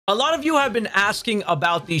A lot of you have been asking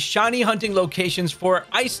about the shiny hunting locations for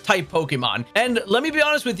ice-type Pokemon. And let me be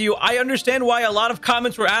honest with you, I understand why a lot of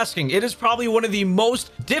comments were asking. It is probably one of the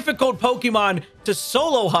most difficult Pokemon to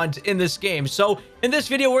solo hunt in this game. So in this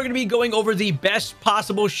video, we're going to be going over the best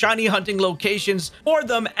possible shiny hunting locations for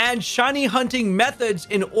them and shiny hunting methods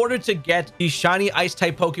in order to get the shiny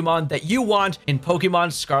ice-type Pokemon that you want in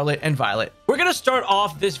Pokemon Scarlet and Violet. We're going to start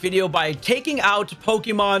off this video by taking out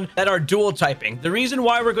Pokemon that are dual typing. The reason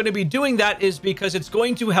why we're going to be doing that is because it's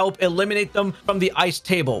going to help eliminate them from the ice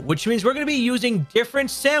table, which means we're going to be using different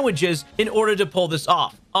sandwiches in order to pull this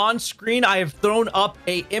off. On screen, I have thrown up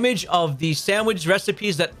an image of the sandwich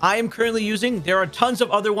recipes that I am currently using. There are tons of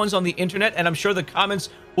other ones on the internet, and I'm sure the comments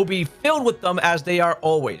will be filled with them as they are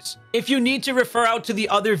always. If you need to refer out to the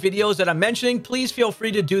other videos that I'm mentioning, please feel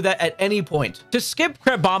free to do that at any point. To skip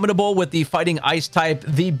Crabominable with the fighting ice type,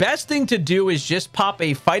 the best thing to do is just pop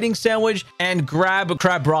a fighting sandwich and grab a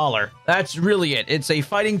Crabrawler. That's really it. It's a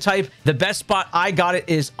fighting type. The best spot I got it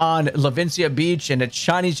is on Levincia Beach, and its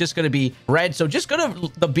shiny is just going to be red. So just go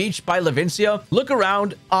to the beach by Levincia, look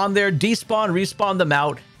around on there, despawn, respawn them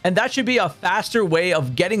out. And that should be a faster way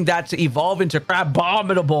of getting that to evolve into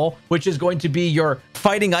Crabominable, which is going to be your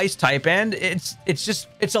fighting ice type. And it's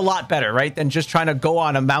a lot better, right, than just trying to go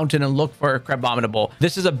on a mountain and look for Crabominable.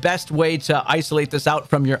 This is a best way to isolate this out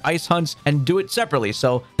from your ice hunts and do it separately.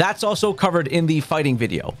 So that's also covered in the fighting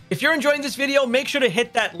video. If you're enjoying this video, make sure to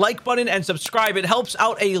hit that like button and subscribe. It helps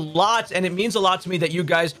out a lot, and it means a lot to me that you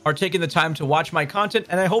guys are taking the time to watch my content,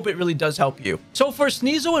 and I hope it really does help you. So for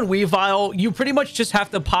Sneasel+Weavile, you pretty much just have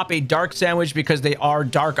to pop a dark sandwich because they are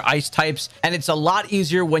dark ice types, and it's a lot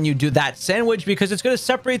easier when you do that sandwich because it's going to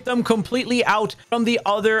separate them completely out from the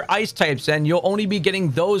other ice types, and you'll only be getting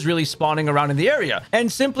those really spawning around in the area. And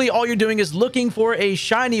simply all you're doing is looking for a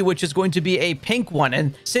shiny, which is going to be a pink one,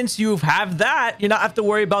 and since you have that, you not have to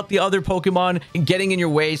worry about the other Pokemon getting in your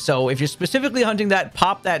way. So if you're specifically hunting that,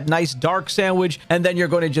 pop that nice dark sandwich, and then you're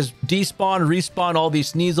going to just despawn, respawn all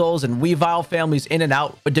these Sneasels and Weavile families in and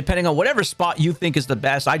out, but depending on whatever spot you think is the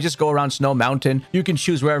best. I just go around Snow Mountain. You can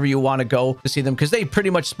choose wherever you want to go to see them because they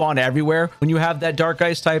pretty much spawn everywhere when you have that dark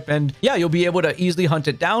ice type, and yeah, you'll be able to easily hunt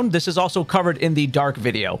it down. This is also covered in the dark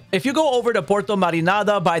video. If you go over to Puerto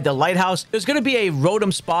Marinada by the lighthouse, there's going to be a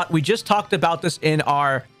Rotom spot. We just talked about this in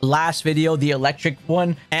our last video, the electric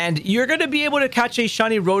one, and you're going to be able to catch a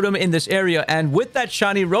shiny Rotom in this area, and with that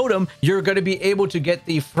shiny Rotom, you're going to be able to get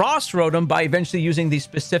the Frost Rotom by eventually using the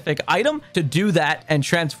specific item to do that and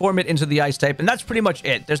transform it into the ice type, and that's pretty much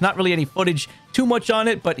it. There's not really any footage too much on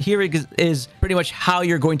it, but here is pretty much how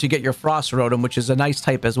you're going to get your Frost Rotom, which is a nice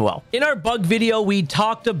type as well. In our bug video, we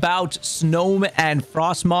talked about Snom and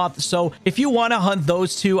Frosmoth, so if you want to hunt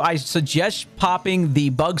those two, I suggest popping the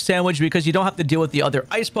bug sandwich because you don't have to deal with the other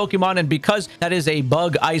ice Pokemon, and because that is a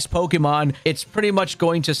bug ice Pokemon, it's pretty much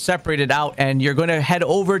going to separate it out, and you're going to head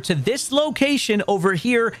over to this location over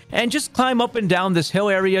here and just climb up and down this hill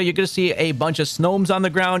area. You're going to see a bunch of Snoms on the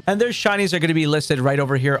ground, and their shinies are going to be listed right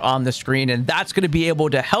over here on the screen, and that's going to be able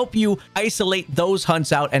to help you isolate those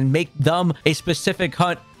hunts out and make them a specific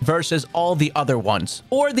hunt versus all the other ones.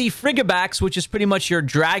 Or the Frigibax, which is pretty much your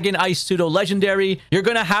Dragon Ice Pseudo Legendary, you're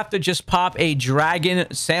gonna have to just pop a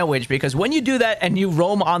Dragon Sandwich because when you do that and you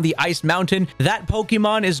roam on the Ice Mountain, that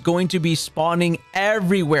Pokemon is going to be spawning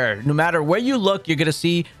everywhere. No matter where you look, you're gonna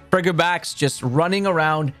see Frigibax just running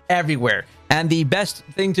around everywhere. And the best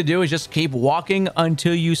thing to do is just keep walking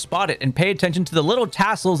until you spot it and pay attention to the little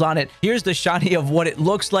tassels on it. Here's the shiny of what it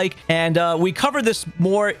looks like. And we cover this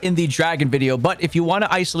more in the dragon video, but if you want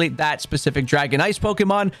to isolate that specific dragon ice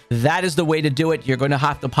Pokemon, that is the way to do it. You're going to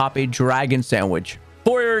have to pop a dragon sandwich.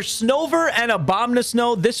 For Snover and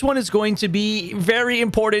Abomasnow, this one is going to be very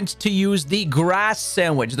important to use the grass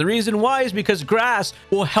sandwich. The reason why is because grass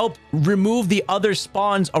will help remove the other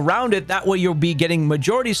spawns around it. That way you'll be getting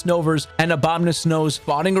majority Snovers and Abomasnows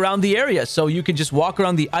spawning around the area. So you can just walk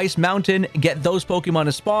around the ice mountain, get those Pokemon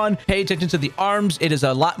to spawn. Pay attention to the arms. It is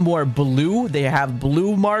a lot more blue. They have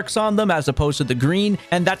blue marks on them as opposed to the green.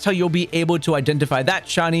 And that's how you'll be able to identify that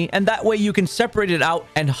shiny. And that way you can separate it out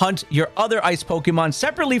and hunt your other ice Pokemon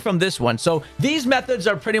separately from this one. So these methods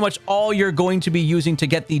are pretty much all you're going to be using to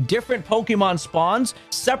get the different Pokemon spawns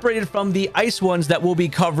separated from the ice ones that we'll be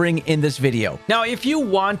covering in this video. Now, if you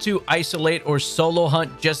want to isolate or solo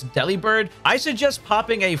hunt just Delibird, I suggest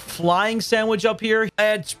popping a flying sandwich up here.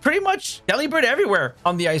 It's pretty much Delibird everywhere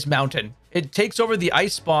on the Ice Mountain. it takes over the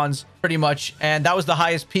ice spawns pretty much, and that was the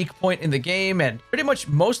highest peak point in the game, and pretty much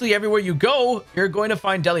mostly everywhere you go, you're going to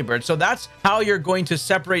find Delibird. So that's how you're going to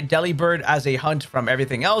separate Delibird as a hunt from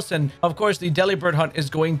everything else, and of course, the Delibird hunt is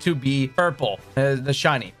going to be purple, the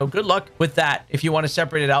shiny. So good luck with that if you want to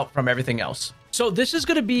separate it out from everything else. So this is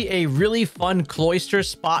going to be a really fun Cloyster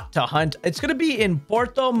spot to hunt. It's going to be in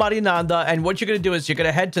Porto Marinada, and what you're going to do is you're going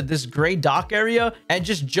to head to this gray dock area and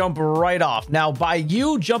just jump right off. Now, by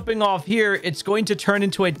you jumping off here, it's going to turn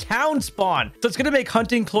into a town spawn. So it's going to make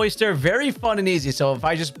hunting Cloyster very fun and easy. So if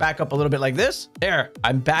I just back up a little bit like this, there,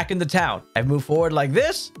 I'm back in the town. I move forward like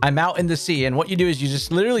this, I'm out in the sea. And what you do is you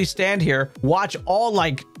just literally stand here, watch all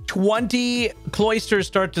like 20 Cloysters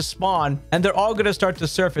start to spawn, and they're all going to start to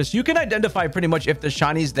surface. You can identify pretty much if the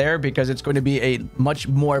shiny's there because it's going to be a much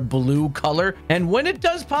more blue color. And when it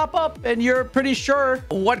does pop up and you're pretty sure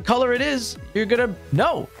what color it is, you're going to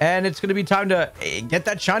know. And it's going to be time to get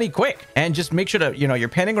that shiny quick. And just make sure to, you're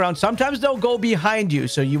panning around. Sometimes they'll go behind you,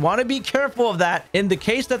 so you want to be careful of that. In the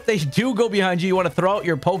case that they do go behind you, you want to throw out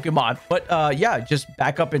your Pokemon. But yeah, just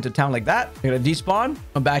back up into town like that. You're going to despawn,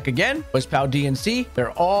 come back again. Westpow DNC.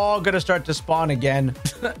 They're all going to start to spawn again.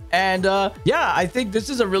 And yeah, I think this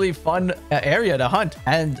is a really fun area to hunt,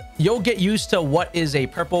 and you'll get used to what is a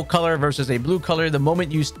purple color versus a blue color the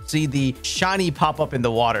moment you see the shiny pop up in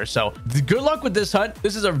the water. So good luck with this hunt.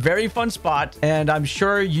 This is a very fun spot, and I'm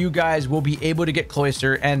sure you guys will be able to get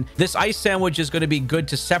Cloyster, and this ice sandwich is going to be good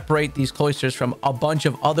to separate these Cloysters from a bunch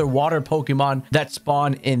of other water Pokemon that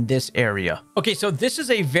spawn in this area. Okay, so this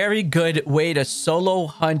is a very good way to solo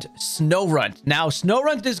hunt Snorunt. Now,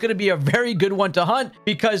 Snorunt is going to be a very good one to hunt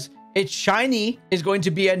because its shiny is going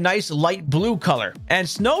to be a nice light blue color. And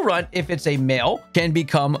Snorunt, if it's a male, can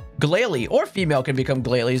become Glalie, or female can become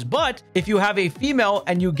Glalies. But if you have a female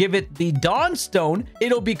and you give it the Dawnstone,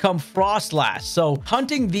 it'll become Frosslass. So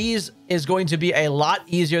hunting these is going to be a lot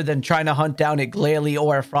easier than trying to hunt down a Glalie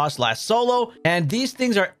or a Frosslass solo. And these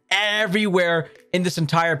things are everywhere in this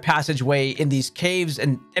entire passageway, in these caves,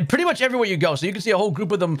 and pretty much everywhere you go. So you can see a whole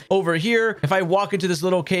group of them over here. If I walk into this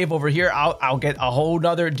little cave over here, I'll get a whole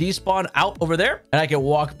nother despawn out over there, and I can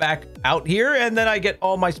walk back out here, and then I get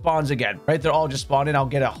all my spawns again, right? They're all just spawned in. I'll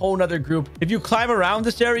get a whole nother group. If you climb around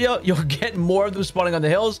this area, you'll get more of them spawning on the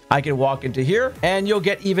hills. I can walk into here, and you'll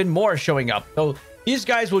get even more showing up. So these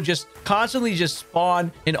guys will just constantly just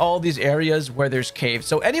spawn in all these areas where there's caves.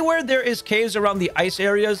 So anywhere there is caves around the ice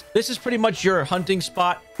areas, this is pretty much your hunting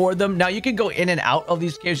spot for them. Now, you can go in and out of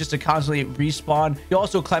these caves just to constantly respawn. You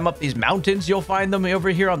also climb up these mountains. You'll find them over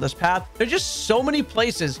here on this path. There's just so many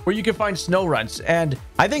places where you can find Snowrunts. And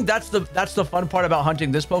I think that's the fun part about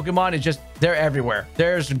hunting this Pokemon, is just they're everywhere.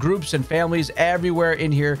 There's groups and families everywhere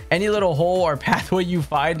in here. Any little hole or pathway you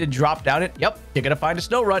find and drop down it, yep, you're gonna find a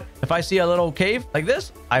Snorunt. If I see a little cave like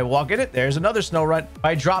this, I walk in it, there's another Snorunt. If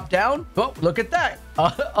I drop down, oh, look at that.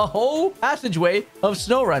 A whole passageway of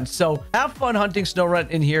Snowrunts. So have fun hunting Snorunt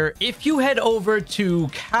in here. If you head over to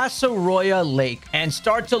Casaroya Lake and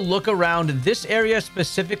start to look around this area,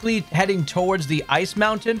 specifically heading towards the ice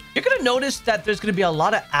mountain, you're going to notice that there's going to be a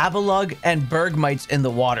lot of Avalugg and Bergmites in the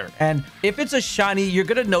water. And if it's a shiny, you're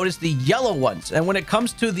going to notice the yellow ones. And when it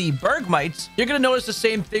comes to the Bergmites, you're going to notice the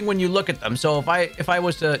same thing when you look at them. So if I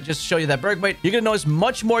was to just show you that Bergmite, you're going to notice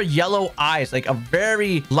much more yellow eyes, like a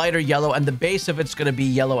very lighter yellow, and the base of it's going to be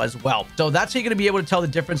yellow as well. So that's how you're going to be able to tell the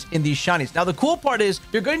difference in these shinies. Now, the cool part is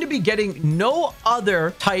you're going to be getting no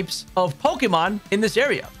other types of Pokemon in this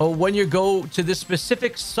area when you go to this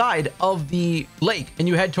specific side of the lake and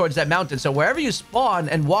you head towards that mountain. So wherever you spawn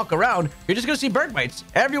and walk around, you're just going to see Bergmites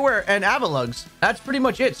everywhere and Avaluggs. That's pretty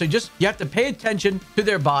much it. So you have to pay attention to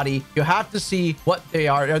their body. You have to see what they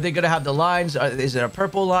are. Are they going to have the lines? Is it a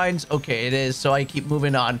purple lines? Okay, it is. So I keep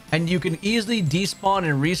moving on. And you can easily despawn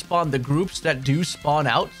and respawn the groups that do spawn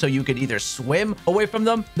out, so you can either swim away from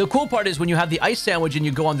them. The cool part is when you have the ice sandwich and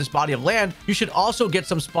you go on this body of land, you should also get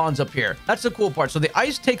some spawns up here. That's the cool part. So the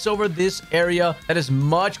ice takes over this area that is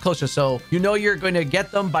much closer. So you're going to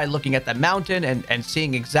get them by looking at the mountain and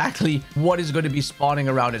seeing exactly what is going to be spawning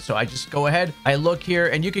around it. So I just go ahead, I look here,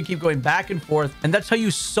 and you can keep going back and forth. And that's how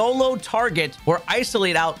you solo target or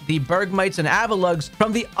isolate out the Bergmites and Avaluggs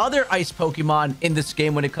from the other ice Pokemon in this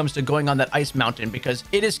game when it comes to going on that ice mountain, because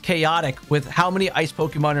it is chaotic with how many ice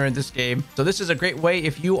Pokemon are in this game. So this is a great way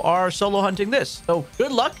if you are solo hunting this. So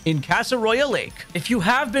good luck in Casaroya Lake. If you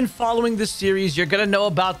have been following this series, you're going to know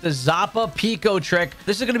about the Zappa Pico trick.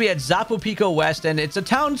 This is going to be at Zappa Pico West, and it's a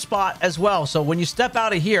town spot as well. So when you step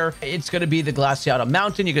out of here, it's going to be the Glaceon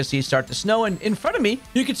mountain. You can see it start to snow, and in front of me,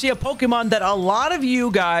 you can see a Pokemon that a lot of you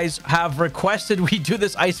guys have requested we do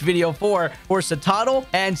this ice video for Cetoddle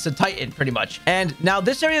and Cetitan, pretty much. And now Now,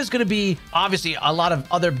 this area is going to be obviously a lot of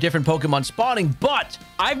other different Pokemon spawning, but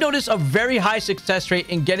I've noticed a very high success rate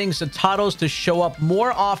in getting Cetoddles to show up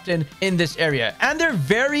more often in this area. And they're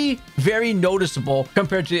very, very noticeable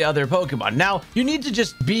compared to the other Pokemon. Now, you need to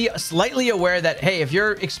just be slightly aware that, hey, if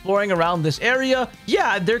you're exploring around this area,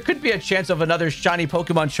 yeah, there could be a chance of another shiny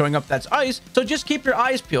Pokemon showing up that's ice. So just keep your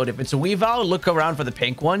eyes peeled. If it's a Weavile, look around for the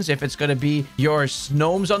pink ones. If it's going to be your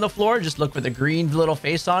Snoms on the floor, just look for the green little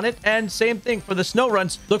face on it. And same thing for the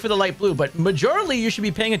Snowrunts, look for the light blue. But majorly, you should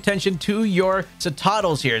be paying attention to your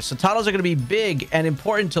Cetoddles here. Cetoddles are going to be big and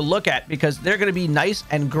important to look at because they're going to be nice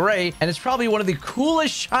and gray. And it's probably one of the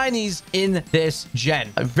coolest shinies in this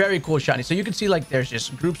gen. A very cool shiny. So you can see like there's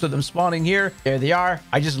just groups of them spawning here. There they are.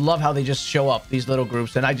 I just love how they just show up, these little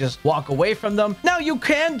groups, and I just walk away from them. Now, you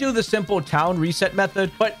can do the simple town reset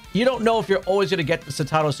method, but you don't know if you're always going to get the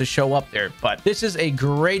Cetoddles to show up there. But this is a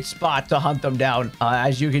great spot to hunt them down.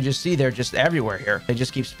 As you can just see, they're just everywhere here. They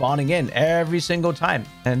just keep spawning in every single time.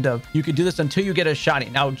 And you can do this until you get a shiny.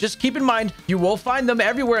 Now, just keep in mind, you will find them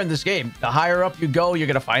everywhere in this game. The higher up you go, you're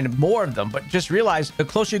going to find more of them. But just realize the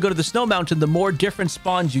closer you go to the Snow Mountain, the more different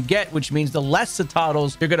spawns you get, which means the less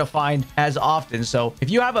Cetoddles you're going to find as often. So if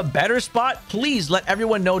you have a better spot, please let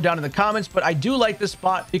everyone know down in the comments. But I do like this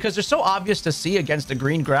spot because they're so obvious to see against the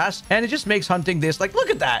green grass. And it just makes hunting this, like, look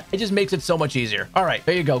at that. It just makes it so much easier. All right,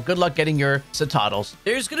 there you go. Good luck getting your Cetoddles.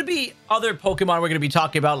 There's going to be other Pokemon we're going to be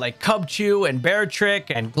talking about, like Cubchoo and Beatric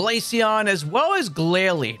and Glaceon, as well as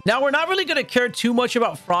Glalie. Now, we're not really going to care too much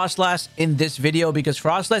about Frosslass in this video because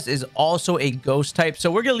Frosslass is also a ghost type. So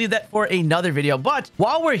we're going to leave that for another video. But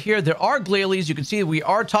while we're here, there are Glalies. You can see we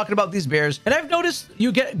are talking about these bears. And I've noticed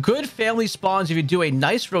you get good family spawns if you do a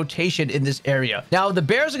nice rotation in this area. Now, the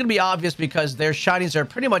bears are going to be obvious because their shinies are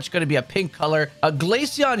pretty much going to be a pink color. A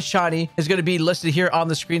Glaceon shiny is going to be listed here on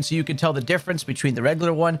the screen so you can tell the difference between the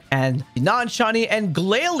regular one and the non-shiny. And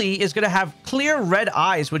Glalie is going to have clear red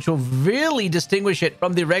eyes, which will really distinguish it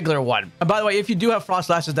from the regular one. And by the way, if you do have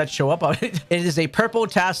Frostlasses that show up on it, it is a purple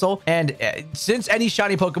tassel. And since any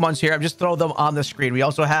shiny Pokemon's here, I'm just throw them on the screen. We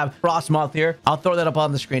also have Frosmoth here. I'll throw that up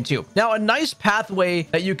on the screen too. Now, a nice pathway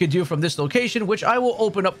that you could do from this location, which I will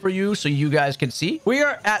open up for you so you guys can see. We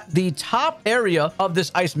are at the top area of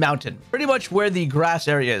this ice mountain, pretty much where the grass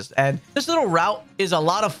area is. And this little route is a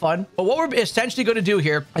lot of fun. But what we're essentially going to do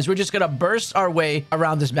here is we're just going to burst our way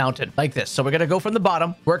around this mountain like this. So we're going to go from the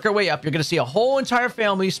bottom, work our way up. You're going to see a whole entire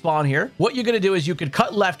family spawn here. What you're going to do is you could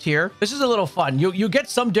cut left here. This is a little fun. You get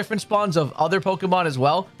some different spawns of other Pokemon as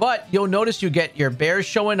well, but you'll notice you get your bears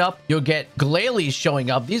showing up. You'll get Glalies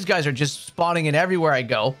showing up. These guys are just spawning in everywhere I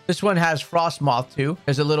go. This one has Frosmoth too.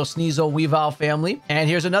 There's a little Sneasel+Weavile family, and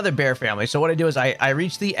here's another bear family. So what I do is I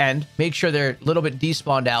reach the end, make sure they're a little bit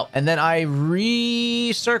despawned out, and then I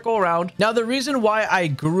circle around. Now, the reason why I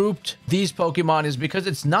grouped these Pokemon is because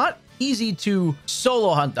it's not easy to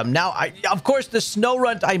solo hunt them. Now, of course, the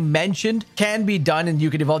Snorunt I mentioned can be done, and you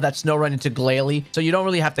can evolve that Snorunt into Glalie, so you don't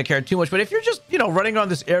really have to care too much. But if you're just, you know, running around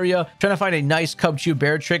this area, trying to find a nice Cubchoo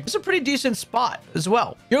Beatric, it's a pretty decent spot as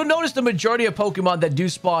well. You'll notice the majority of Pokemon that do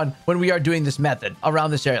spawn when we are doing this method around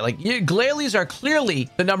this area. Like, Glalies are clearly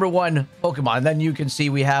the #1 Pokemon. And then you can see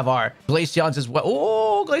we have our Glaceons as well.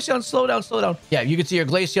 Oh, Glaceon, slow down, slow down. Yeah, you can see your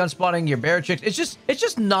Glaceon spawning, your Beatric. It's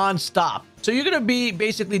just non-stop. So you're going to be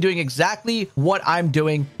basically doing exactly what I'm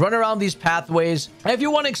doing. Run around these pathways. And if you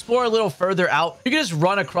want to explore a little further out, you can just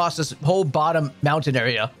run across this whole bottom mountain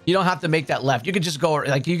area. You don't have to make that left. You could just go,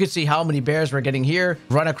 like, you can see how many bears we're getting here.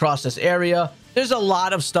 Run across this area. There's a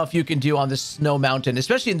lot of stuff you can do on this snow mountain,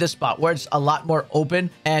 especially in this spot where it's a lot more open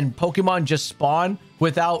and Pokemon just spawn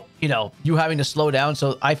without, you know, you having to slow down.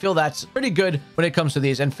 So I feel that's pretty good when it comes to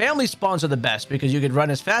these. And family spawns are the best because you can run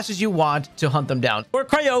as fast as you want to hunt them down. For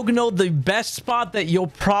Cryogonal, the best spot that you'll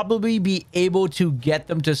probably be able to get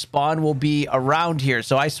them to spawn will be around here.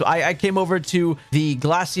 So I came over to the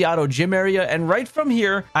Glaceon gym area, and right from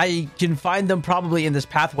here, I can find them probably in this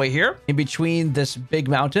pathway here in between this big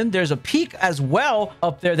mountain. There's a peak as well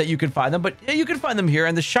up there that you can find them, but yeah, you can find them here.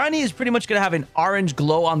 And the shiny is pretty much going to have an orange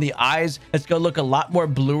glow on the eyes. It's going to look a lot more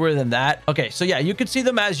bluer than that. Okay, so yeah, you can see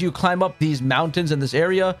them as you climb up these mountains in this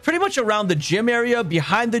area, pretty much around the gym area,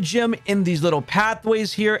 behind the gym, in these little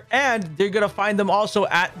pathways here. And they're going to find them also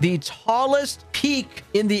at the tallest peak peak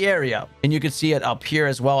in the area. And you can see it up here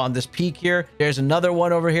as well on this peak here. There's another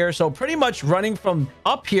one over here. So pretty much running from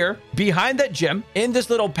up here behind that gym in this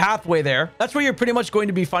little pathway there, that's where you're pretty much going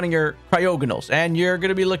to be finding your Cryogonals. And you're going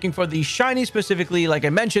to be looking for the shiny specifically. Like I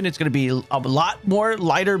mentioned, it's going to be a lot more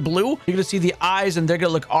lighter blue. You're going to see the eyes and they're going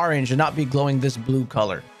to look orange and not be glowing this blue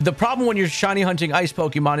color. The problem when you're shiny hunting ice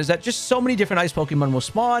Pokemon is that just so many different ice Pokemon will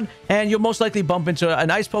spawn, and you'll most likely bump into an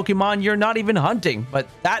ice Pokemon you're not even hunting. But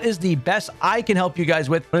that is the best I can help you guys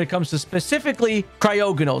with when it comes to specifically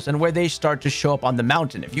Cryogonals and where they start to show up on the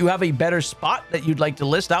mountain. If you have a better spot that you'd like to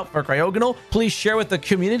list out for Cryogonal, please share with the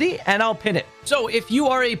community and I'll pin it. So if you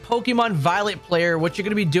are a Pokemon Violet player, what you're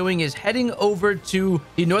going to be doing is heading over to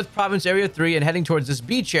the North Province Area 3 and heading towards this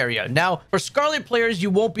beach area. Now, for Scarlet players,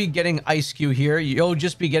 you won't be getting Eiscue here. You'll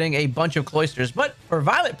just be getting a bunch of Cloysters. But for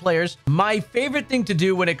Violet players, my favorite thing to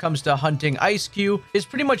do when it comes to hunting Eiscue is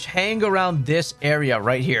pretty much hang around this area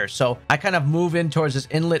right here. So I kind of move in towards this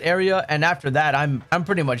inlet area, and after that, I'm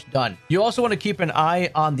pretty much done. You also want to keep an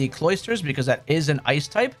eye on the Cloysters because that is an ice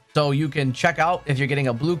type. So you can check out if you're getting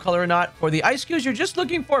a blue color or not. For the Eiscues, you're just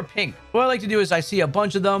looking for pink. What I like to do is I see a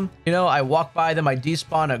bunch of them, you know, I walk by them, I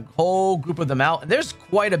despawn a whole group of them out. And there's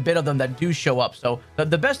quite a bit of them that do show up. So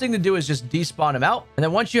the best thing to do is just despawn them out. And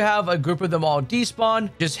then once you have a group of them all despawn,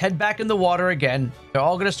 just head back in the water again. They're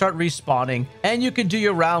all going to start respawning. And you can do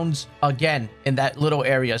your rounds again in that little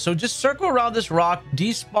area. So just circle around this rock,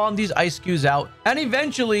 despawn these Eiscues out. And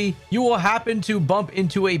eventually you will happen to bump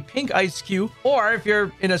into a pink Eiscue. Or if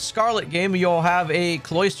you're in a Scarlet game, you'll have a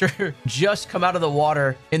Cloyster just come out of the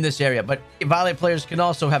water in this area. But Violet players can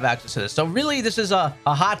also have access to this. So really, this is a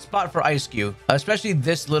hot spot for Eiscue, especially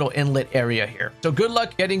this little inlet area here. So good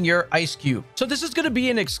luck getting your Eiscue. So this is going to be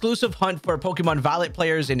an exclusive hunt for Pokemon Violet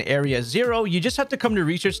players in Area 0. You just have to come to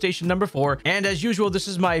Research Station number 4. And as usual, this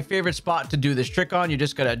is my favorite spot to do this trick on. You're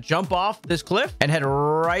just going to jump off this cliff and head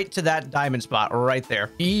right to that diamond spot right there.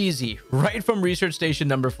 Easy. Right from Research Station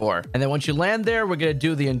number 4. And then once you land there, we're going to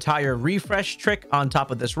do the entire refresh trick on top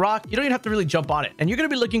of this rock. You don't even have to really jump on it. And you're going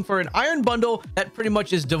to be looking for an iron bundle that pretty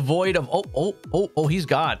much is devoid of... Oh, he's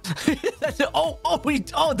gone. That's it.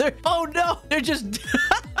 Oh no, they're just...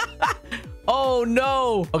 Oh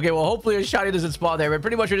no. Okay, well, hopefully a shiny doesn't spawn there, but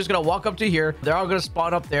pretty much you're just gonna walk up to here. They're all gonna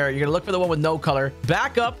spawn up there. You're gonna look for the one with no color,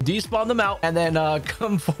 back up, despawn them out, and then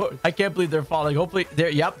come forward. I can't believe they're falling. Hopefully there,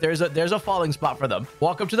 yep, there's a falling spot for them.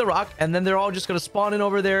 Walk up to the rock, and then they're all just gonna spawn in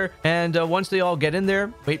over there. And once they all get in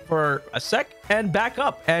there, wait for a sec and back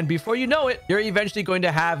up. And before you know it, you're eventually going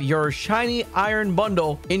to have your shiny iron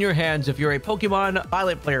bundle in your hands if you're a Pokemon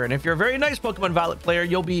Violet player. And if you're a very nice Pokemon Violet player,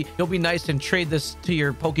 you'll be nice and trade this to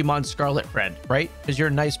your Pokemon Scarlet friend, right? Because you're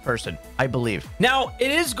a nice person, I believe. Now, it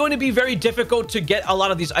is going to be very difficult to get a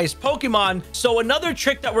lot of these ice Pokemon. So another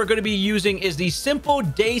trick that we're going to be using is the simple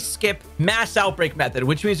day skip mass outbreak method,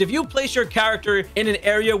 which means if you place your character in an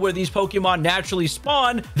area where these Pokemon naturally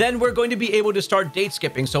spawn, then we're going to be able to start date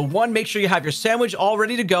skipping. So 1, make sure you have your sandwich all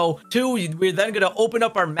ready to go. 2, we're then going to open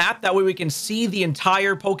up our map. That way we can see the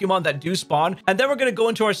entire Pokemon that do spawn. And then we're going to go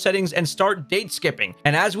into our settings and start date skipping.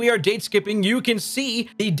 And as we are date skipping, you can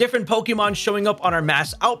see the different Pokemon showing up on our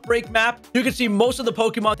mass outbreak map. You can see most of the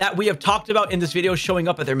Pokemon that we have talked about in this video showing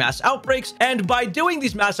up at their mass outbreaks. And by doing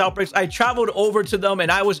these mass outbreaks, I traveled over to them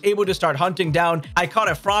and I was able to start hunting down. I caught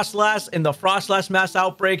a Frosslass in the Frosslass mass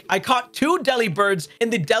outbreak. I caught 2 Delibirds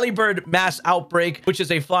in the Delibird mass outbreak, which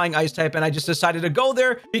is a flying ice type. And I just decided to go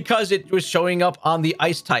there because it was showing up on the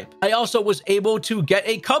ice type. I also was able to get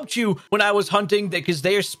a Cubchoo when I was hunting because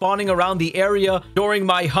they are spawning around the area during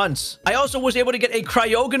my hunts. I also was able to get a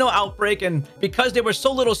Cryogonal outbreak, and because there were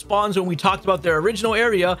so little spawns when we talked about their original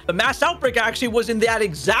area, the mass outbreak actually was in that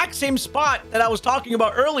exact same spot that I was talking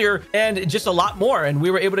about earlier, and just a lot more, and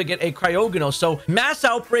we were able to get a Cryogonal. So mass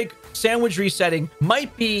outbreak sandwich resetting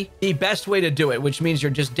might be the best way to do it, which means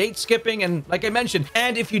you're just date skipping. And like I mentioned,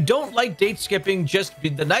 and if you don't like date skipping, just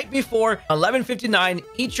the night before 11:59,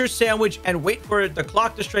 eat your sandwich and wait for the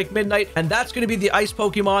clock to strike midnight, and that's going to be the ice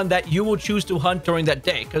Pokemon that you will choose to hunt during that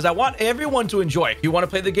day, because I want everyone to enjoy. If you want to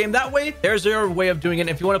play the game that way, there's your way of doing it.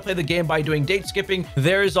 If you want to play the game by doing date skipping,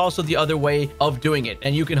 there is also the other way of doing it,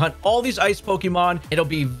 and you can hunt all these ice Pokemon. It'll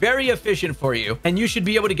be very efficient for you, and you should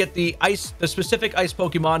be able to get the specific ice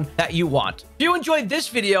Pokemon that you want. If you enjoyed this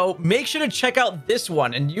video, make sure to check out this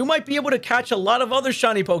one, and you might be able to catch a lot of other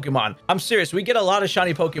shiny Pokemon. I'm serious, we get a lot of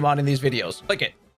shiny Pokemon in these videos. Click it.